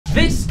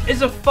This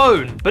is a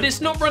phone, but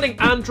it's not running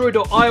Android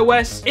or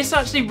iOS, it's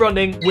actually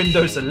running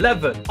Windows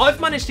 11.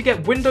 I've managed to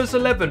get Windows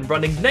 11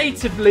 running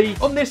natively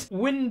on this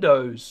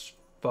Windows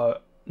phone.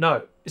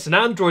 No, it's an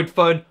Android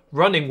phone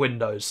running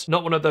Windows,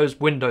 not one of those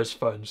Windows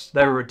phones.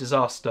 They were a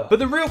disaster. But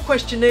the real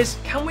question is,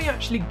 can we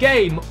actually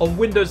game on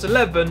Windows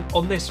 11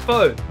 on this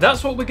phone?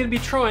 That's what we're going to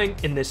be trying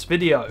in this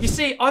video. You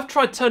see, I've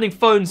tried turning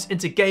phones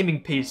into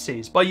gaming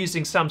PCs by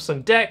using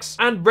Samsung DeX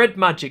and Red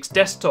Magic's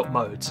desktop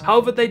modes.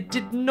 However, they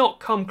did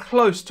not come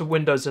close to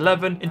Windows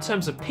 11 in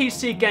terms of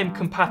PC game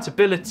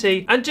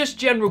compatibility and just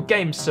general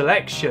game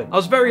selection. I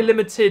was very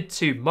limited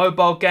to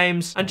mobile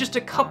games and just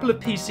a couple of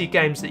PC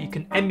games that you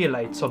can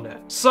emulate on it.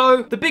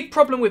 So the big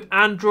problem with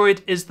Android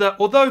is that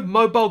although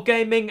mobile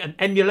gaming and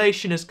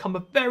emulation has come a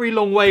very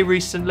long way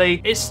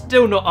recently, it's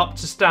still not up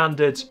to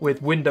standard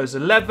with Windows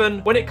 11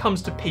 when it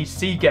comes to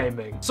PC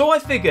gaming. So I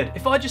figured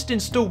if I just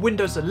install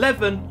Windows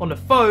 11 on a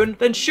phone,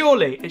 then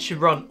surely it should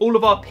run all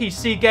of our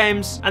PC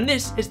games, and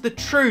this is the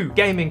true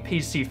gaming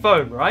PC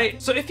phone, right?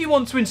 So if you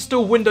want to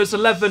install Windows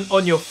 11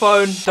 on your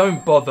phone,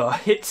 don't bother.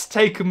 It's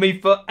taken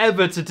me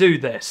forever to do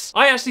this.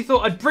 I actually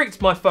thought I'd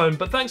bricked my phone,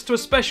 but thanks to a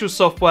special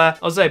software,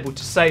 I was able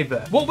to save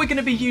it. What we're going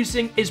to be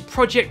using is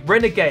Project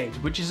Renegade,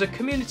 which is a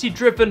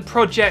community-driven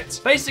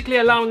project basically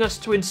allowing us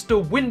to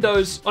install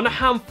Windows on a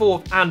handful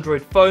of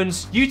Android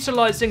phones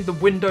utilizing the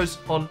Windows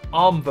on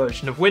ARM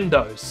version of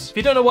Windows. If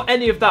you don't know what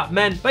any of that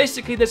meant,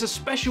 basically there's a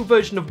special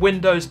version of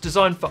Windows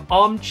designed for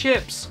ARM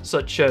chips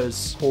such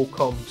as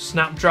Qualcomm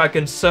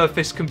Snapdragon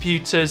Surface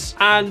computers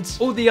and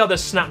all the other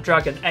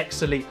Snapdragon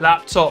X Elite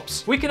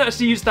laptops. We can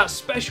actually use that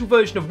special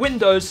version of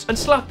Windows and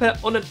slap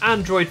it on an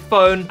Android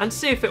phone and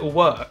see if it will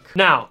work.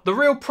 Now, the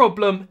real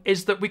problem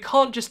is that we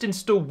can't just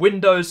install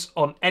Windows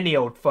on any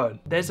old phone.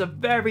 There's a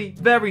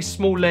very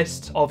small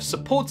list of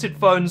supported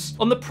phones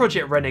on the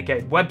Project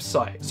Renegade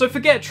website. So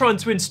forget trying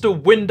to install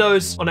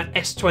Windows on an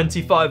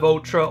S25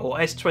 Ultra or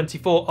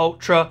S24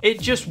 Ultra.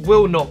 It just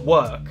will not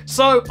work.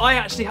 So I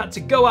actually had to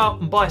go out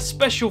and buy a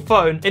special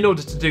phone in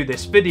order to do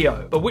this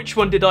video. But which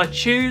one did I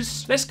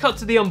choose? Let's cut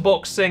to the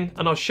unboxing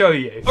and I'll show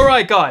you.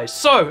 Alright guys,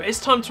 so it's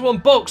time to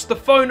unbox the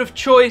phone of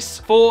choice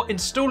for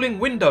installing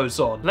Windows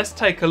on. Let's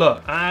take a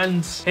look.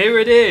 And here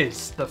it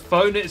is, the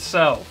phone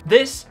itself.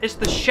 This is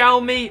the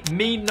Xiaomi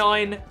Mi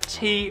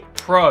 9T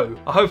Pro.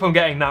 I hope I'm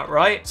getting that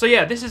right. So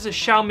yeah, this is a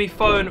Xiaomi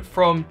phone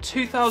from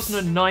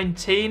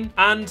 2019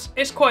 and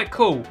it's quite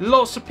cool.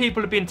 Lots of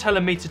people have been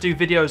telling me to do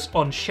videos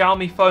on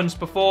Xiaomi phones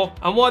before,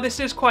 and while this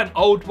is quite an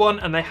old one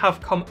and they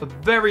have come a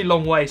very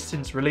long way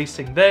since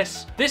releasing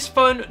this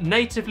phone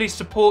natively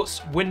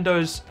supports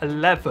Windows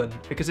 11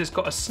 because it's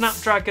got a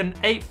Snapdragon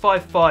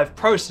 855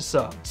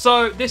 processor.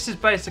 So this is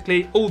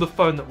basically all the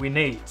phone that we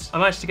need. I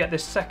managed to get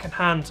this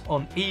secondhand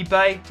on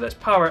eBay. So let's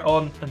power it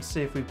on and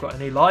see if we've got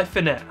any life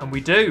in it, and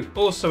we do.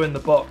 Also in the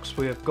box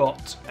we have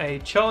got a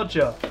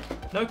charger.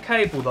 No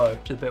cable though,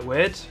 which is a bit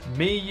weird.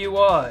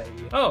 MIUI.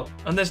 Oh,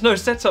 and there's no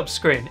setup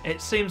screen.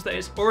 It seems that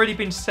it's already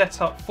been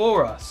set up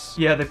for us.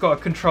 Yeah, they've got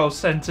a control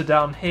center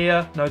down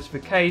here,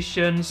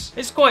 notifications.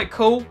 It's quite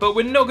cool, but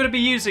we're not going to be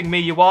using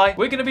MIUI.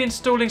 We're going to be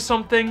installing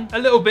something a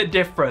little bit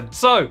different.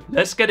 So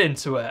let's get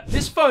into it.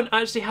 This phone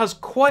actually has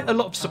quite a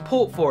lot of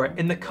support for it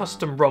in the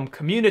custom ROM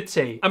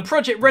community, and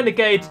Project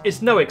Renegade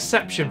is no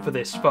exception for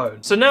this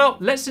phone. So now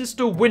let's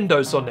install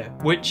Windows on it,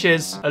 which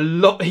is a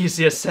lot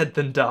easier said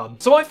than done.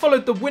 So I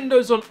followed the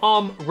Windows on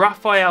ARM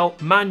Raphael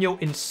manual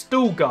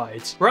install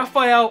guide.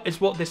 Raphael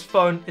is what this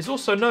phone is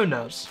also known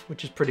as,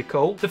 which is pretty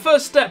cool. The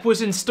first step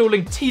was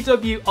installing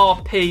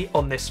TWRP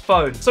on this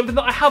phone, something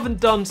that I haven't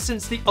done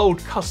since the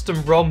old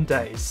custom ROM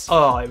days.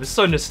 Oh, it was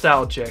so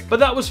nostalgic. But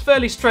that was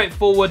fairly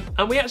straightforward,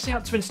 and we actually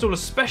had to install a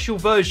special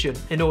version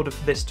in order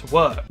for this to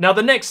work. Now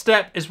the next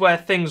step is where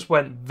things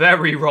went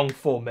very wrong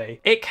for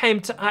me. It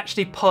came to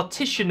actually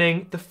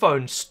partitioning the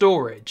phone's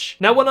storage.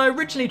 Now when I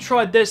originally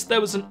tried this,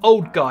 there was an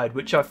old guide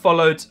which I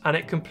followed and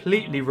it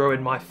completely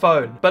ruined my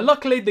phone. But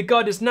luckily the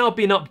guide has now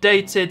been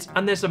updated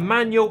and there's a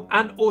manual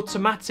and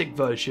automatic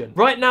version.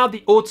 Right now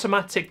the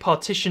automatic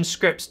partition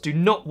scripts do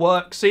not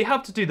work, so you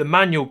have to do the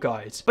manual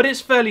guide. But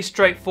it's fairly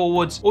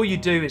straightforward. All you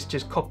do is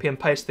just copy and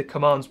paste the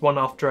commands one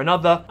after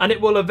another and it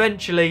will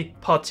eventually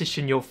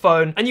partition your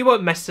phone and you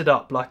won't mess it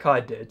up like I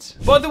did.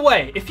 By the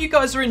way, if you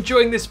guys are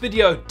enjoying this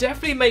video,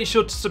 definitely make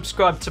sure to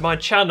subscribe to my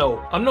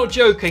channel. I'm not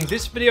joking,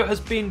 this video has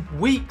been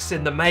weeks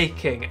in the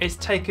making. It's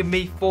taken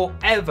me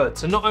forever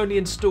to not only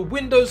install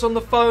Windows on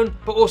the phone,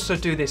 but also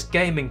do this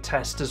gaming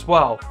test as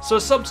well. So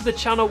a sub to the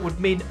channel would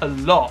mean a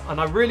lot, and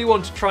I really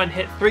want to try and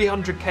hit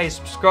 300k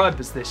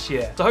subscribers this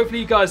year. So hopefully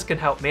you guys can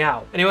help me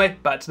out. Anyway,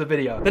 back to the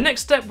video. The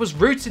next step was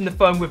rooting the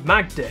phone with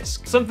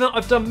MagDisk, something that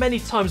I've done many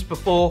times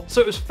before,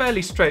 so it was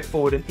fairly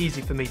straightforward and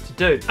easy for me to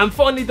do. And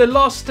finally, the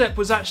last step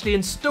was actually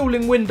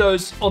installing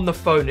Windows on the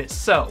phone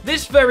itself.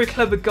 This very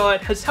clever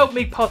guide has helped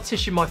me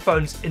partition my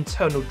phone's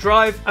internal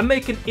drive and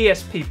make an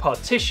ESP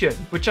partition,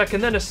 which I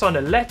can then assign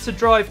a letter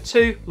drive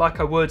to, like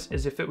I would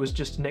as if it was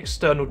just an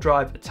external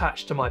drive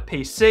attached to my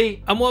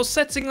PC. And while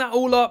setting that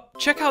all up,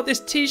 check out this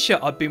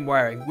t-shirt I've been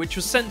wearing, which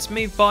was sent to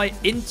me by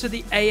Into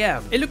the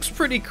AM. It looks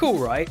pretty cool,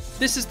 right?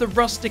 This is the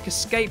Rustic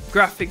Escape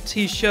graphic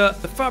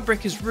t-shirt. The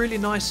fabric is really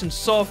nice and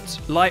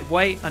soft,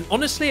 lightweight, and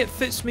honestly it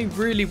fits me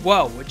really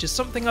well, which is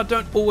something I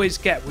don't always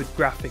get with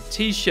graphic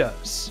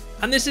t-shirts.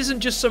 And this isn't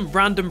just some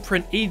random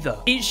print either.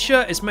 Each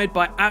shirt is made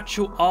by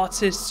actual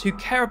artists who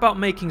care about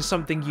making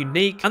something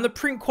unique, and the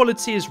print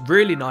quality is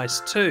really nice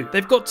too.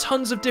 They've got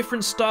tons of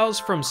different styles,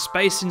 from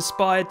space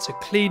inspired to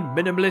clean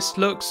minimalist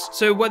looks,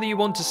 so whether you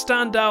want to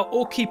stand out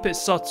or keep it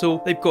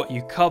subtle, they've got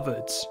you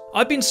covered.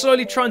 I've been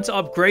slowly trying to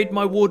upgrade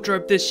my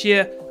wardrobe this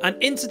year,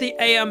 and Into the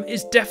AM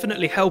is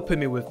definitely helping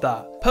me with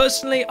that.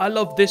 Personally, I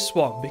love this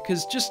one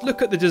because just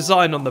look at the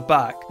design on the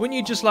back. Wouldn't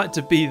you just like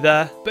to be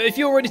there? But if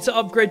you're ready to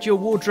upgrade your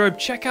wardrobe,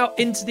 check out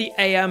Into the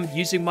AM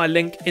using my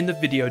link in the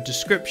video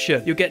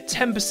description. You'll get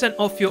 10%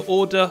 off your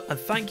order, and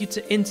thank you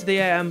to Into the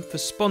AM for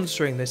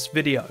sponsoring this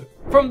video.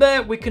 From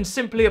there, we can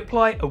simply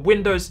apply a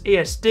Windows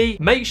ESD.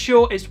 Make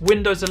sure it's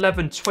Windows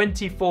 11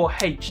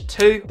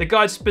 24H2. The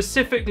guide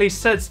specifically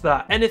says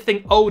that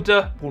anything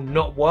older will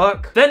not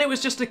work. Then it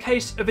was just a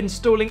case of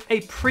installing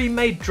a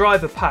pre-made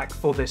driver pack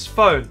for this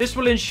phone. This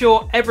will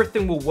ensure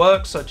everything will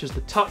work, such as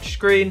the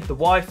touchscreen, the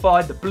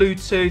Wi-Fi, the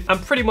Bluetooth,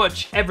 and pretty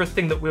much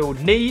everything that we'll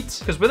need,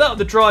 because without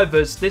the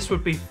drivers, this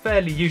would be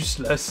fairly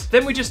useless.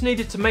 Then we just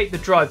needed to make the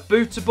drive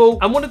bootable,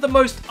 and one of the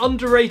most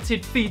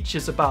underrated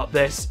features about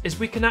this is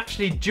we can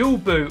actually dual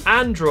boot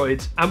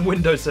Android and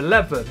Windows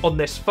 11 on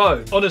this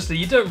phone. Honestly,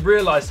 you don't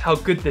realize how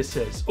good this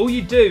is. All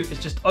you do is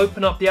just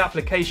open up the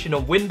application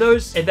on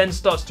Windows, it then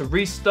starts to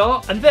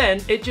restart, and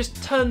then it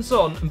just turns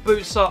on and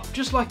boots up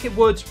just like it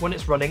would when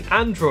it's running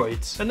Android.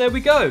 And there we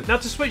go. Now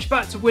to switch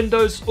back to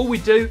Windows, all we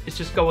do is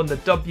just go on the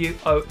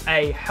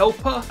WOA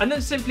helper and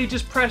then simply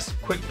just press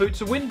quick boot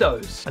to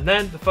Windows. And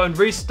then the phone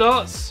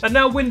restarts, and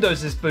now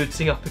Windows is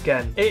booting up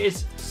again. It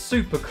is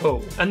super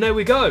cool. And there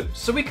we go.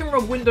 So we can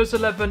run Windows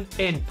 11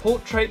 in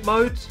portrait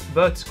mode,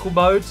 vertical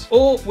mode,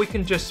 or we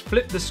can just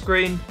flip the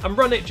screen and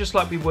run it just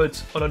like we would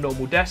on a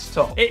normal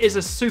desktop. It is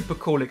a super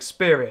cool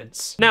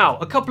experience. Now,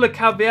 a couple of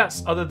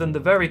caveats other than the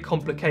very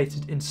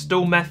complicated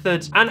install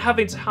method and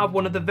having to have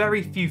one of the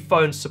very few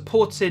phones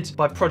supported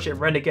by Project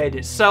Renegade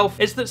itself,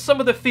 is that some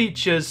of the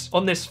features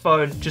on this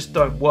phone just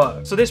don't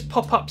work. So this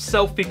pop-up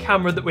selfie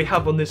camera that we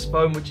have on this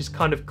phone, which is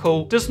kind of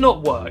cool, does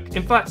not work.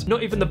 In fact,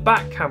 not even the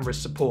back camera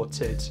is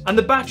supported. And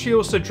the battery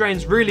also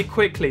drains really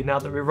quickly now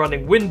that we're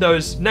running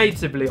Windows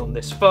natively on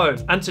this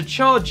phone. And to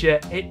charge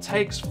it, it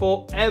takes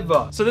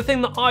forever. So the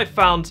thing that I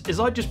found is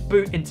I just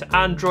boot into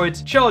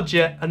Android, charge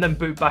it, and then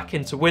boot back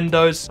into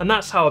Windows, and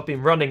that's how I've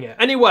been running it.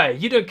 Anyway,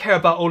 you don't care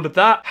about all of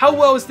that. How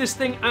well is this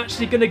thing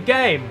actually gonna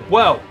game?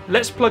 Well,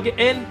 let's plug it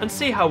in and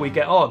see how we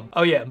get on.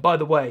 Oh yeah, and by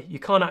the way, you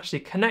can't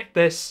actually connect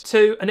this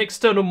to an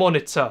external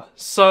monitor.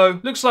 So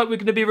looks like we're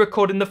gonna be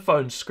recording the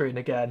phone screen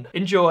again.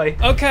 Enjoy.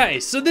 Okay,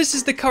 so this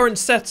is the current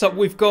setup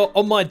we've got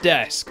on my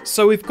desk.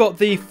 So we've got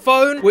the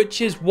phone,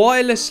 which is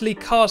wirelessly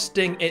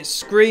casting its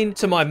screen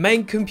to my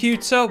main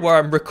computer where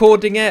I'm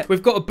recording it.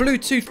 We've got a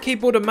Bluetooth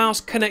keyboard and mouse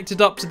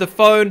connected up to the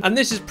phone, and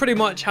this is pretty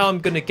much how I'm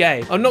gonna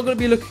game. I'm not gonna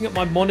be looking at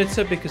my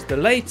monitor because the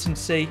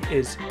latency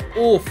is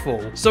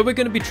awful. So we're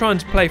gonna be trying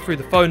to play through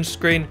the phone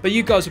screen, but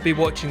you guys will be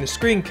watching the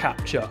screen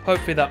capture.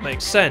 Hopefully that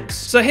makes sense.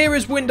 So here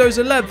is Windows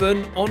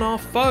 11 on our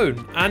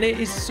phone, and it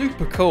is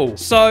super cool.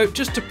 So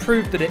just to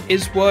prove that it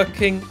is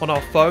working on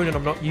our phone and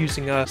I'm not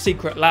using a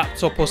secret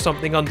laptop or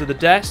something under the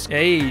desk.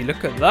 Hey,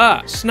 look at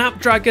that.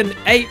 Snapdragon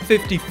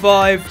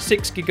 855,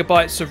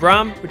 6GB of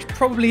RAM, which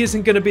probably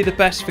isn't going to be the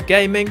best for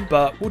gaming,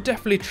 but we'll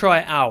definitely try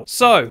it out.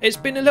 So it's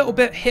been a little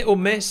bit hit or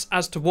miss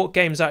as to what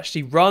games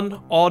actually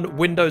run on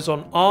Windows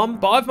on ARM,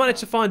 but I've managed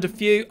to find a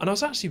few, and I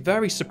was actually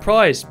very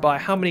surprised by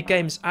how many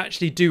games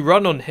actually do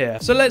run on here.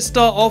 So let's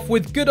start off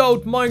with good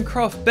old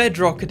Minecraft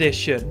Bedrock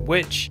Edition,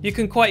 which you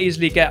can quite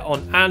easily get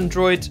on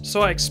Android,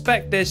 so I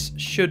expect this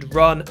should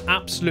run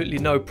absolutely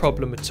no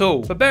problem at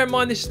all. But bear in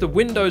mind, this is the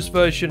Windows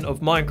version of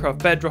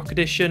Minecraft Bedrock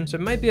Edition, so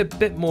it may be a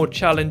bit more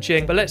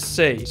challenging, but let's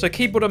see. So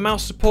keyboard and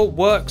mouse support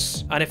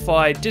works, and if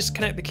I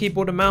disconnect the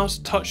keyboard and mouse,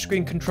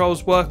 touchscreen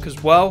controls work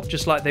as well,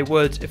 just like they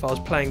would if I was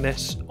playing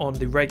this on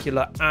the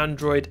regular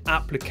Android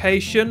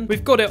application.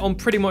 We've got it on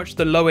pretty much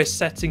the lowest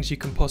settings you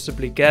can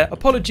possibly get.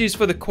 Apologies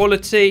for the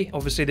quality.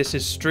 Obviously, this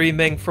is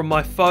streaming from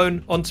my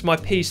phone onto my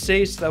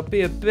PC, so there'll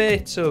be a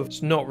bit of,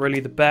 it's not really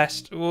the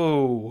best.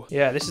 Ooh,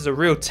 yeah, this is a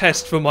real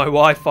test for my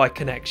Wi-Fi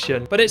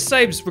connection, but it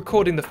saves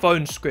recording the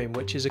phone screen,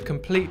 which is a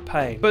complete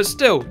pain. But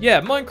still,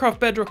 yeah, Minecraft Minecraft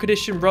Bedrock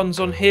Edition runs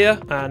on here,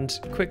 and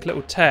quick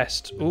little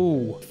test.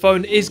 Ooh,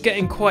 phone is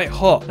getting quite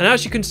hot. And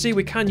as you can see,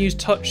 we can use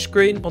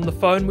touchscreen on the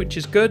phone, which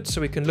is good,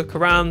 so we can look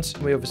around.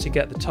 We obviously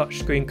get the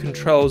touchscreen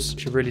controls,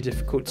 which are really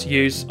difficult to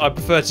use. I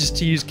prefer just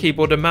to use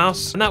keyboard and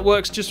mouse, and that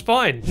works just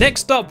fine.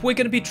 Next up, we're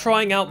going to be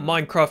trying out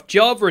Minecraft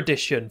Java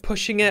Edition,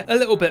 pushing it a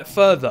little bit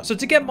further. So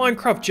to get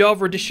Minecraft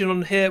Java Edition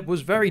on here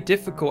was very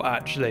difficult,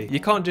 actually. You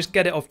can't just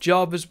get it off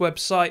Java's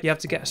website. You have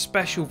to get a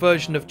special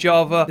version of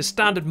Java. The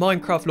standard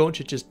Minecraft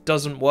launcher just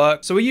doesn't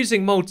work. So we're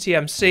using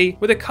Multi-MC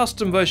with a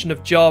custom version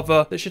of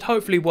Java that should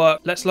hopefully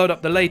work. Let's load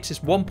up the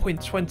latest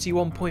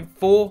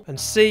 1.21.4 and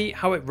see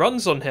how it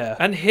runs on here.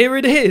 And here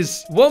it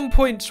is,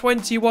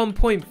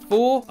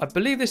 1.21.4. I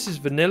believe this is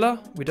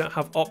vanilla. We don't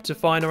have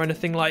Optifine or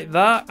anything like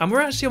that. And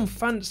we're actually on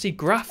fancy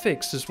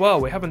graphics as well.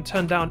 We haven't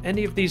turned down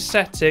any of these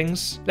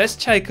settings. Let's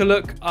take a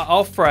look at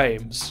our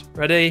frames.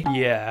 Ready?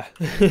 Yeah.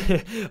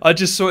 I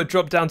just saw it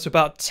drop down to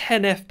about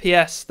 10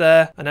 FPS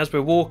there. And as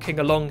we're walking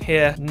along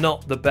here,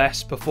 not the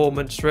best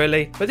performance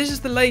really. But this is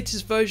the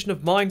latest version of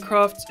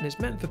Minecraft and it's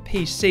meant for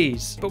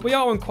PCs. But we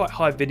are on quite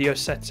high video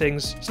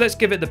settings. So let's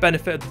give it the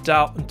benefit of the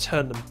doubt and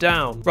turn them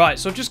down. Right,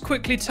 so I've just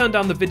quickly turned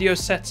down the video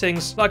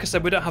settings. Like I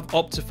said, we don't have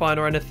Optifine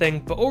or anything,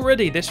 but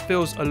already this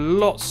feels a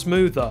lot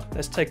smoother.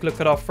 Let's take a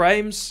look at our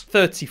frames.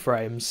 30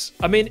 frames.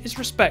 I mean, it's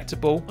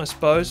respectable, I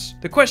suppose.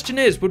 The question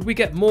is, would we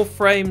get more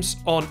frames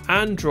on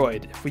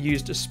Android if we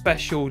used a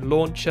special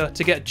launcher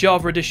to get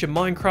Java Edition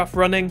Minecraft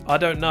running? I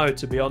don't know,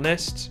 to be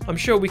honest. I'm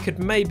sure we could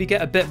maybe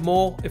get a bit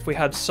more if we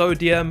had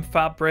Sodium,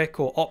 Fabric,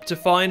 or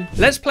Optifine.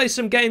 Let's play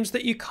some games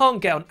that you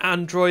can't get on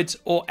Android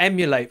or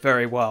emulate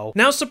very well.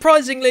 Now,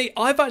 surprisingly,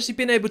 I've actually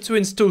been able to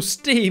install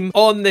Steam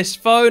on this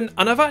phone,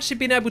 and I've actually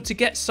been able to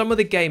get some of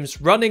the games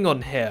running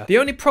on here. The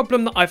only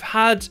problem that I've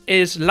had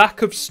is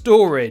lack of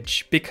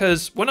storage,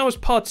 because when I was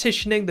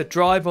partitioning the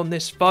drive on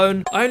this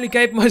phone, I only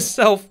gave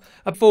myself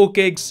 4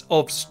 gigs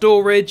of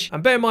storage,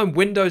 and bear in mind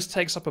Windows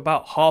takes up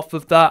about half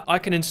of that. I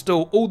can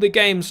install all the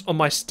games on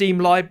my Steam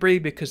library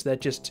because they're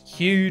just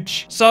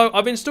huge. So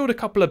I've installed a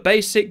couple of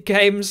basic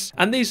games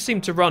and these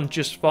seem to run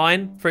just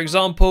fine. For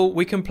example,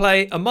 we can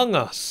play Among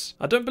Us.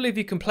 I don't believe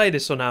you can play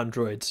this on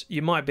Android.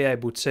 You might be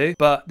able to,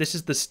 but this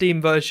is the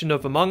Steam version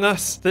of Among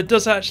Us that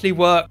does actually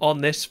work on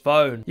this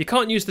phone. You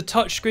can't use the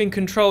touchscreen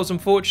controls,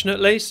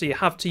 unfortunately, so you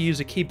have to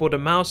use a keyboard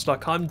and mouse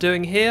like I'm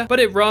doing here,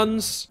 but it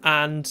runs,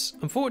 and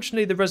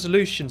unfortunately the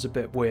resolution's a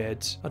bit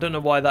weird. I don't know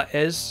why that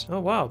is. Oh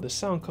wow, the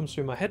sound comes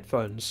through my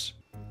headphones.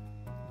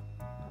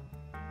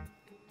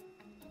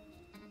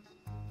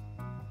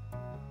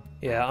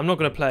 Yeah, I'm not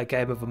going to play a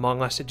game of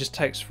Among Us, it just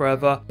takes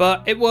forever.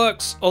 But it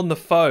works on the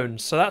phone,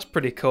 so that's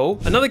pretty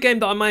cool. Another game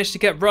that I managed to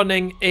get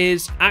running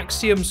is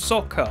Axiom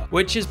Soccer,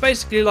 which is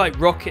basically like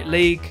Rocket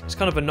League. It's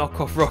kind of a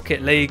knockoff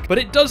Rocket League, but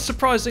it does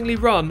surprisingly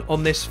run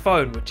on this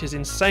phone, which is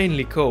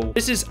insanely cool.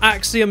 This is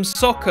Axiom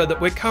Soccer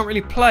that we're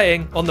currently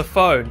playing on the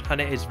phone,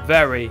 and it is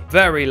very,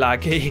 very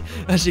laggy.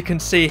 As you can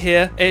see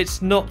here,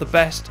 it's not the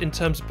best in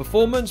terms of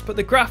performance, but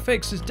the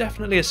graphics is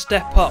definitely a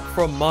step up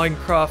from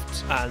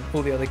Minecraft and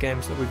all the other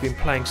games that we've been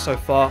playing so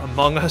far.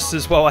 Among Us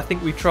as well, I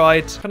think we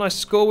tried. Can I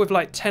score with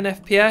like 10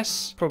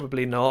 FPS?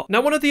 Probably not.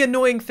 Now, one of the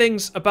annoying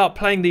things about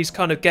playing these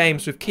kind of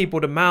games with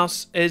keyboard and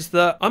mouse is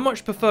that I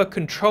much prefer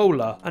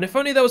controller, and if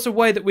only there was a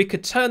way that we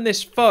could turn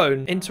this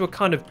phone into a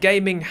kind of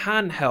gaming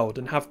handheld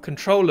and have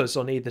controllers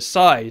on either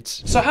side.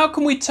 So how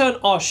can we turn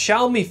our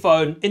Xiaomi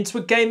phone into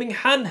a gaming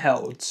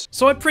handheld?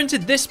 So I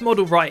printed this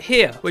model right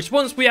here, which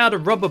once we add a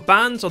rubber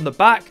band on the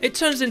back, it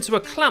turns into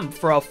a clamp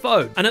for our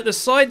phone, and at the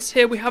sides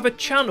here we have a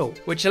channel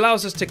which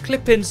allows us to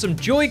clip in some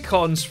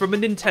Joy-Cons from a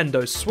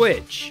Nintendo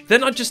Switch.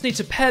 Then I just need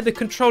to pair the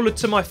controller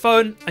to my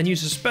phone and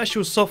use a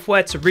special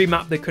software to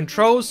remap the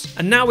controls,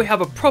 and now we have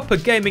a proper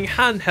gaming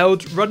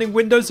handheld running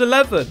Windows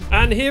 11.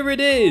 And here it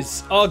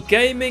is, our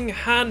gaming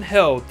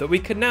handheld that we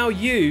can now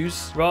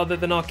use rather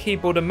than our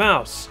keyboard and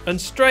mouse.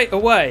 And straight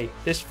away,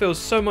 this feels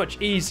so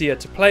much easier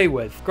to play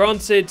with.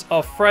 Granted,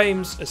 our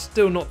frames are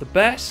still not the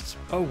best.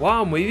 Oh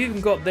wow, and we've even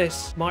got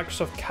this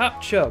Microsoft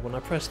Capture when I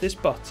press this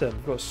button.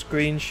 We've got a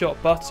screenshot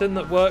button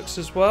that works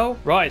as well.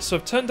 Right, so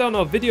I've turned down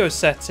our video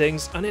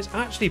settings and it's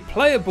actually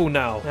playable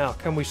now. Now,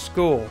 can we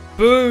score?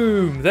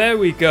 Boom, there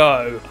we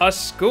go. I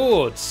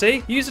scored,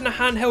 see? Using a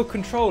handheld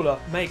controller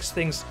makes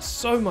things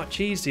so much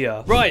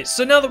easier. Right,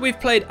 so now that we've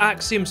played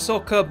Axiom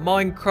Soccer,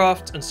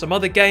 Minecraft, and some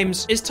other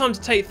games, it's time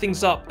to take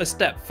things up a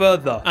step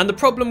further. And the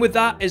problem with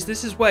that is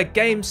this is where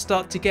games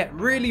start to get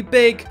really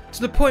big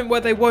to the point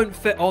where they won't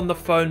fit on the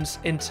phone's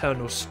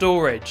internal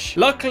storage.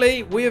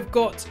 Luckily, we have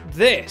got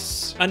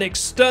this, an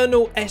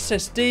external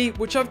SSD,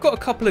 which I've got a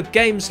couple of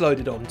games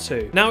loaded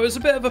onto. Now, it was a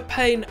bit of a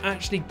pain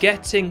actually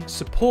getting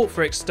support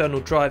for external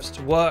drives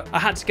to work. I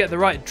had to get the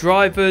right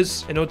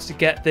drivers in order to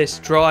get this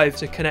drive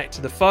to connect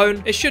to the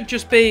phone. It should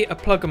just be a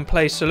plug and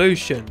play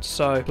solution.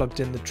 So I plugged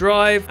in the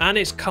drive and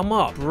it's come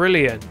up.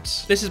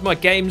 Brilliant. This is my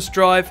games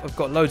drive. I've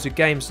got loads of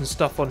games and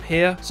stuff on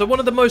here. So one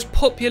of the most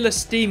popular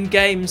Steam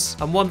games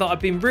and one that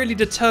I've been really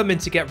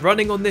determined to get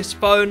running on this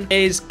phone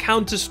is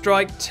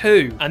Counter-Strike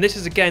 2. And this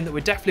is a game that we're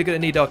definitely going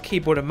to need our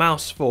keyboard and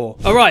mouse for.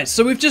 All right,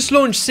 so we've just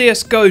launched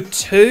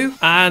CSGO 2,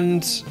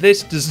 and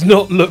this does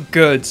not look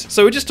good.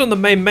 So we're just on the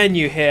main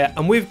menu here,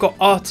 and we've got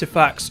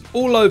artifacts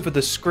all over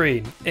the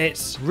screen.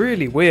 It's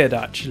really weird,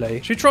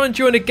 actually. Should we try and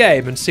join a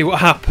game and see what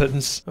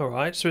happens? All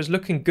right, so it's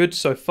looking good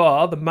so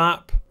far. The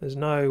map, there's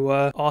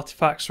no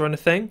artifacts or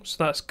anything,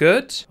 so that's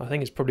good. I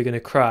think it's probably going to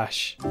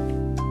crash.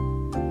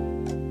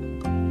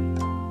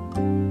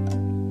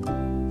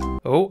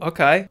 Oh,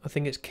 okay. I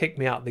think it's kicked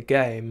me out of the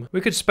game.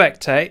 We could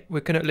spectate.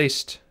 We can at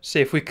least see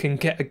if we can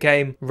get a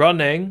game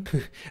running.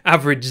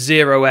 Average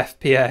 0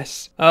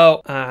 FPS.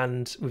 Oh,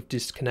 and we've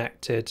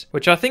disconnected,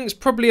 which I think is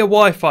probably a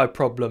Wi-Fi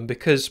problem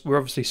because we're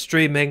obviously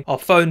streaming our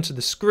phone to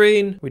the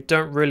screen. We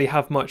don't really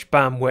have much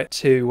bandwidth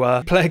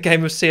to play a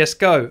game of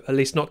CSGO, at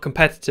least not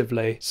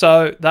competitively.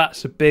 So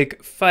that's a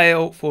big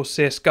fail for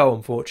CSGO,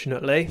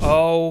 unfortunately.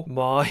 Oh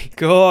my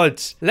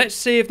God. Let's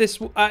see if this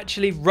will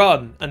actually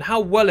run and how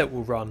well it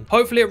will run.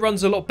 Hopefully it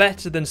runs a lot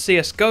better than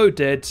CSGO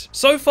did.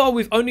 So far,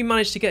 we've only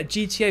managed to get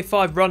GTA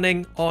 5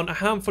 running on a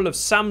handful of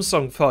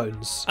Samsung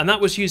phones, and that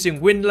was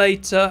using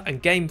Winlator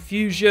and Game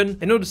Fusion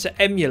in order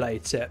to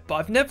emulate it. But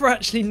I've never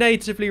actually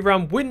natively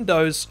run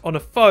Windows on a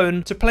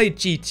phone to play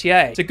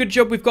GTA. It's a good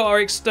job we've got our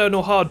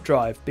external hard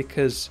drive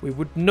because we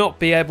would not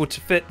be able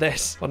to fit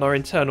this on our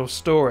internal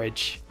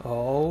storage.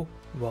 Oh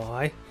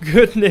my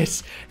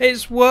goodness,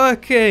 it's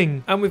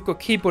working. And we've got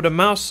keyboard and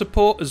mouse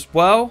support as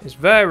well. It's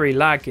very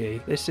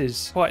laggy. This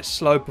is quite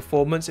slow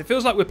performance. It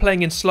feels like we're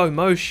playing in slow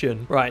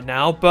motion right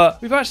now,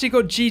 but we've actually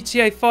got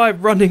GTA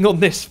 5 running on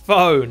this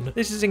phone.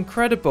 This is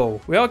incredible.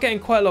 We are getting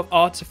quite a lot of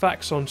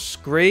artifacts on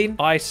screen.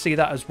 I see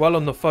that as well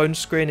on the phone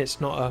screen. It's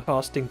not a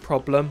casting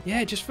problem. Yeah,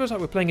 it just feels like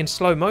we're playing in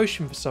slow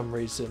motion for some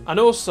reason. And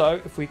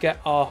also, if we get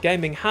our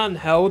gaming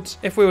handheld,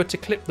 if we were to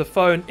clip the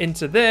phone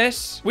into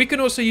this, we can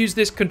also use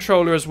this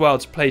controller as well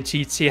to play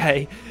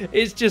GTA.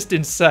 It's just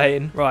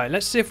insane. Right,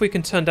 let's see if we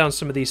can turn down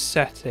some of these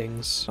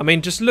settings. I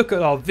mean, just look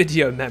at our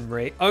video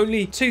memory.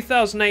 Only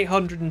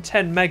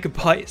 2,810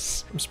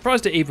 megabytes. I'm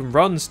surprised it even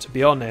runs, to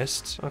be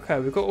honest. Okay,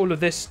 we've got all of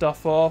this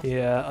stuff off.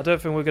 Yeah, I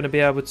don't think we're going to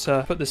be able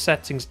to put the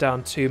settings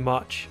down too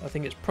much. I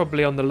think it's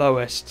probably on the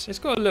lowest. It's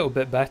got a little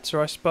bit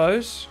better, I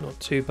suppose. Not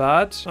too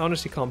bad. I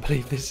honestly can't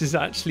believe this is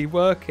actually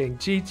working.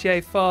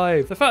 GTA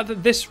 5. The fact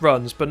that this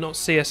runs but not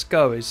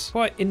CSGO is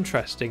quite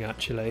interesting,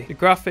 actually. The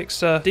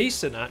graphics are decent,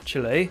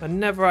 actually. I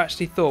never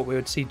actually thought we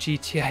would see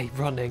GTA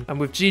running. And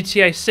with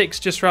GTA 6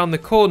 just around the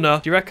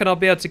corner, do you reckon I'll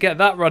be able to get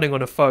that running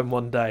on a phone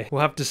one day?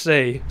 We'll have to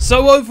see.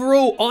 So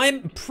overall,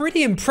 I'm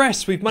pretty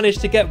impressed we've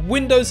managed to get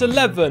Windows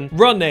 11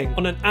 running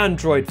on an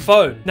Android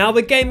phone. Now,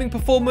 the gaming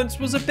performance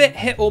was a bit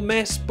hit or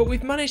miss, but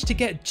we've managed to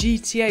get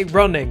GTA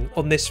running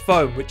on this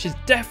phone, which is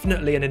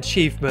definitely an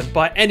achievement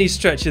by any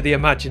stretch of the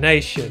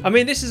imagination. I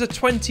mean, this is a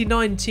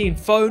 2019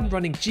 phone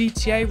running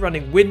GTA,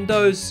 running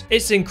Windows.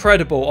 It's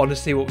incredible,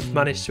 honestly, what we've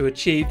managed to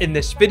achieve in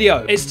this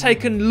video. It's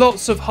taken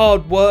lots of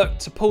hard work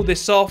to pull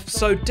this off,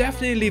 so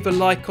definitely leave a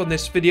like on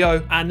this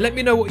video and let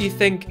me know what you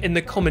think in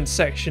the comments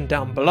section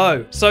down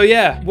below. So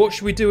yeah, what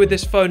should we do with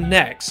this phone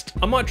next?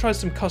 I might try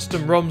some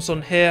custom ROMs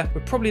on here.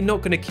 We're probably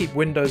not going to keep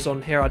Windows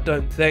on here, I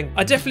don't think.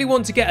 I definitely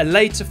want to get a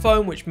later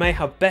phone which may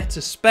have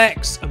better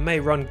specs and may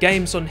run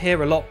games on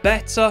here a lot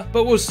better,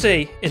 but we'll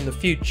see in the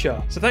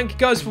future. So thank you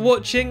guys for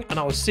watching, and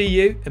I will see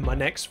you in my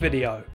next video.